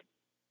solution.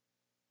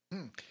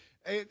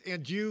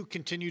 And do you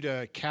continue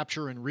to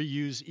capture and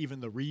reuse even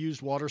the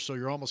reused water, so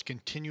you're almost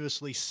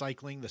continuously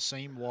cycling the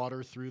same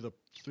water through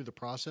the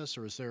process,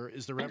 or is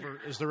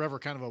there ever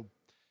kind of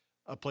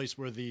a place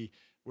where the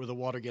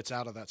water gets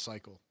out of that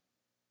cycle?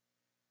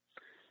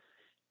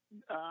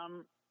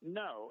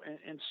 No,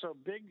 and so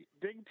big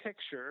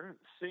picture,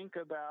 think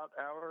about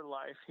our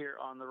life here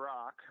on the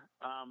rock.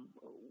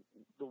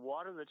 The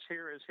water that's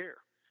here is here,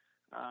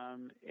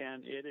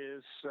 and it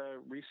is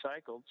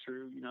recycled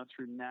through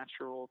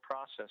natural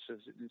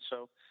processes. And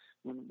so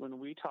when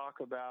we talk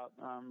about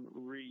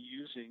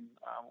reusing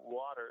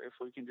water, if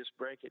we can just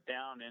break it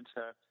down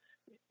into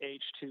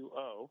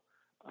H2O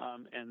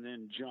and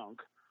then junk,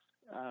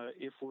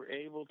 if we're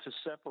able to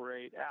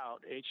separate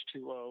out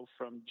H2O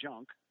from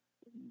junk,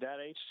 that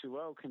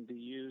H2O can be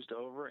used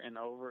over and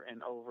over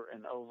and over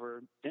and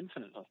over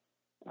infinitely,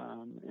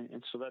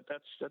 and so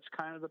that's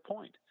kind of the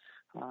point.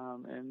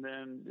 And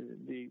then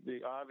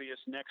the obvious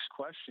next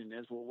question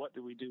is, well, what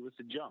do we do with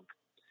the junk?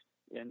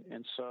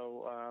 And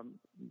so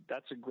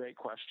that's a great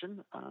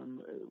question.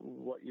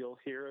 What you'll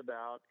hear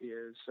about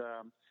is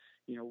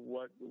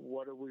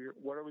what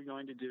are we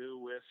going to do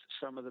with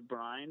some of the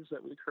brines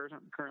that we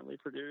currently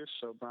produce?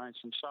 So brines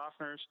from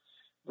softeners,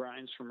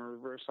 brines from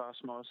reverse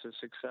osmosis,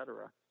 et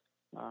cetera.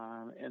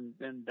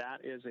 And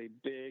that is a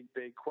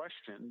big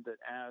question that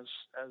as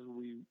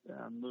we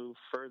move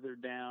further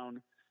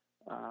down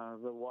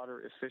the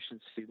water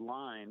efficiency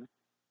line,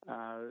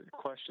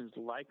 questions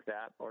like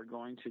that are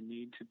going to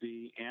need to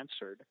be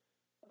answered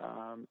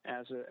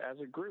as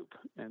a group.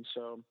 And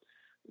so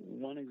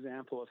one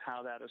example of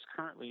how that is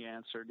currently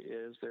answered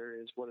is there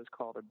is what is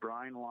called a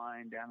brine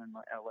line down in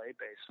the LA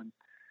basin,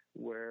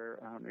 where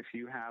if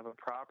you have a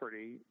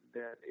property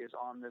that is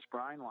on this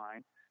brine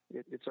line,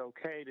 it's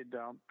okay to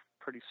dump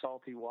pretty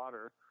salty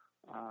water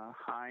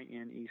high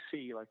in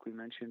EC, like we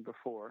mentioned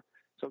before.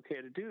 It's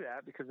okay to do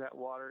that because that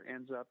water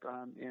ends up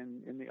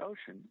in the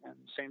ocean. And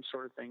the same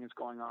sort of thing is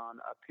going on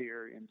up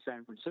here in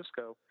San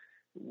Francisco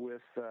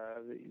with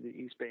the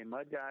East Bay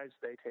Mud guys.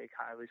 They take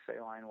highly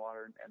saline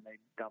water and they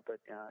dump it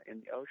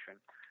in the ocean.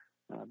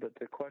 But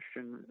the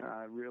question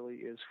really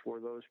is for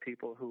those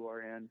people who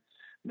are in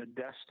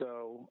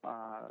Modesto,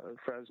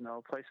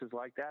 Fresno, places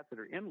like that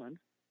are inland,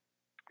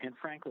 and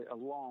frankly, a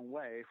long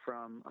way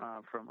from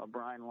a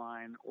brine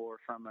line or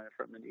from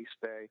an East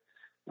Bay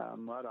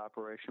mud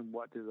operation.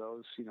 What do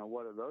those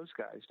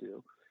guys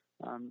do?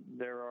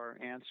 There are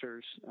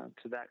answers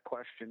to that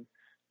question.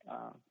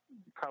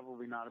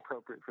 Probably not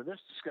appropriate for this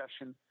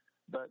discussion,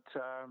 but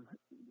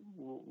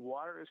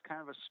water is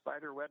kind of a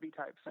spider webby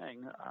type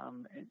thing,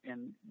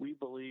 and we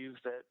believe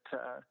that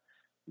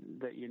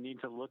you need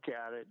to look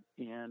at it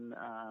in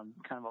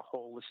kind of a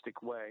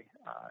holistic way,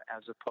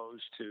 as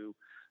opposed to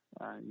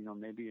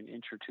maybe an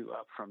inch or two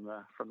up from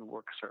the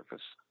work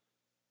surface.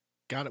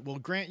 Got it. Well,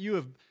 Grant, you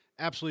have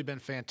absolutely been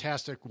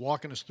fantastic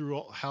walking us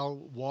through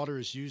how water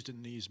is used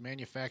in these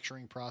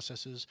manufacturing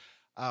processes.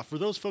 For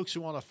those folks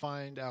who want to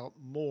find out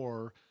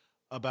more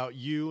about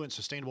you and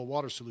Sustainable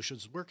Water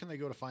Solutions, where can they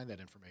go to find that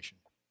information?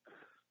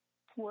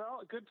 Well,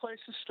 a good place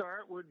to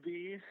start would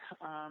be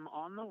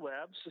on the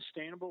web,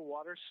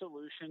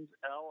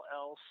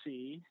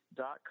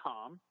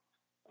 sustainablewatersolutions.llc.com.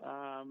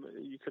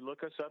 You could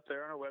look us up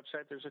there on our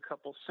website. There's a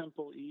couple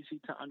simple, easy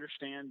to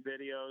understand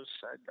videos.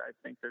 I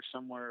think they're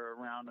somewhere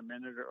around a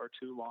minute or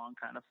two long,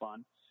 kind of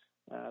fun.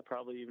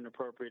 Probably even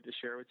appropriate to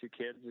share with your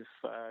kids if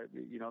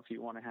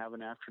you want to have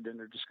an after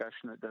dinner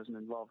discussion that doesn't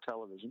involve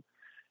television.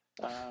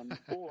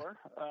 Or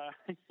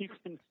you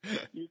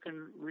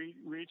can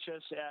reach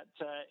us at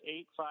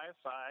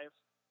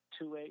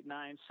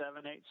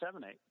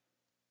 855-289-7878.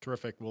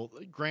 Terrific. Well,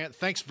 Grant,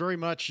 thanks very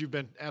much. You've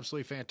been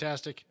absolutely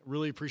fantastic.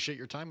 Really appreciate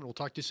your time, and we'll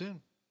talk to you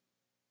soon.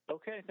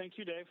 Okay. Thank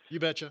you, Dave. You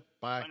betcha.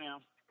 Bye. Bye now.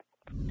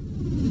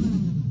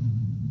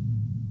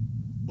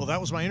 Well, that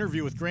was my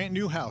interview with Grant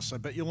Newhouse. I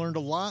bet you learned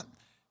a lot.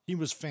 He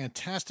was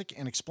fantastic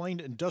and explained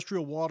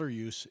industrial water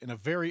use in a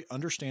very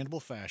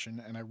understandable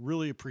fashion, and I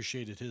really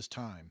appreciated his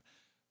time.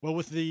 Well,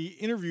 with the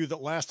interview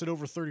that lasted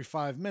over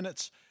 35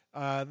 minutes,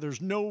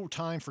 there's no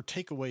time for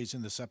takeaways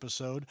in this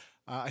episode.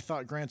 I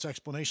thought Grant's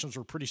explanations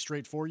were pretty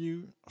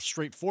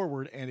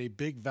straightforward and a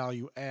big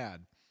value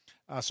add.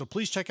 So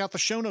please check out the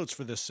show notes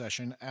for this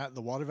session at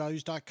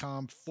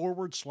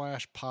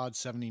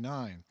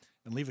thewatervalues.com/pod79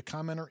 and leave a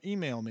comment or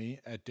email me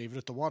at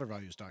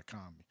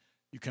david@thewatervalues.com.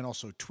 You can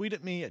also tweet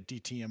at me at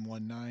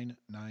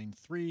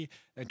DTM1993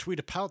 and tweet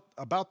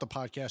about the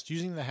podcast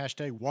using the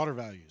hashtag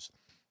watervalues.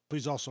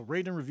 Please also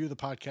rate and review the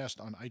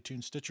podcast on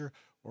iTunes, Stitcher,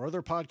 or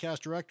other podcast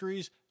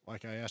directories,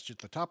 like I asked you at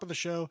the top of the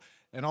show.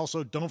 And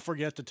also, don't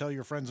forget to tell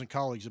your friends and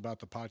colleagues about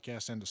the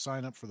podcast and to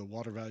sign up for the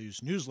Water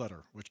Values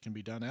newsletter, which can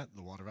be done at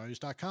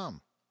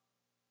thewatervalues.com.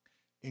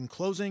 In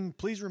closing,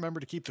 please remember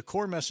to keep the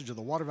core message of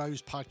the Water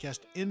Values podcast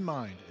in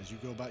mind as you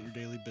go about your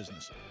daily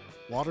business.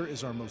 Water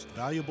is our most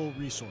valuable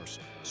resource,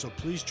 so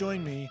please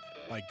join me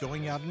by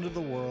going out into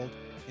the world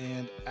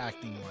and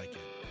acting like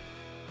it.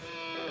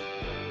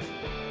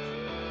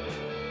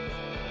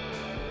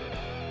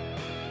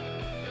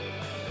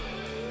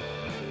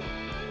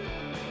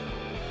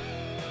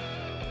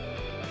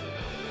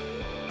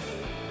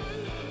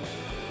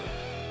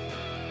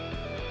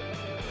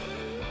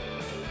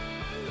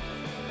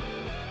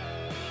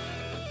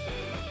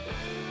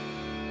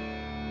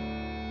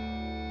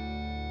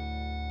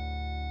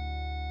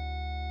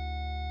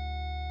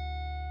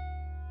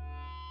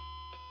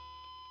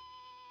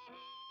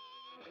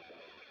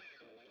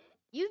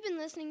 You've been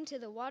listening to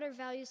the Water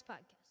Values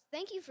Podcast.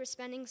 Thank you for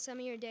spending some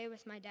of your day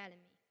with my dad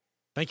and me.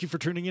 Thank you for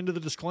tuning into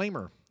the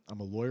disclaimer. I'm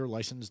a lawyer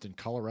licensed in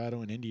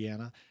Colorado and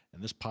Indiana,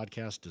 and this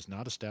podcast does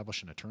not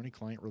establish an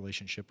attorney-client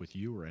relationship with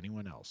you or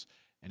anyone else.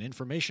 And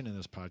information in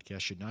this podcast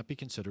should not be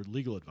considered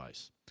legal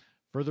advice.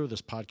 Further,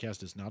 this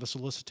podcast is not a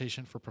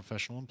solicitation for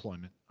professional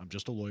employment. I'm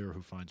just a lawyer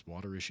who finds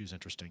water issues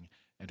interesting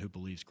and who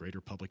believes greater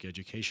public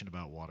education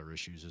about water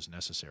issues is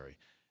necessary.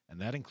 And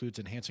that includes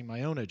enhancing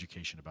my own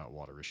education about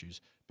water issues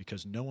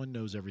because no one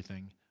knows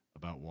everything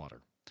about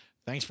water.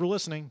 Thanks for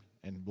listening,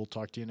 and we'll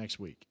talk to you next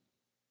week.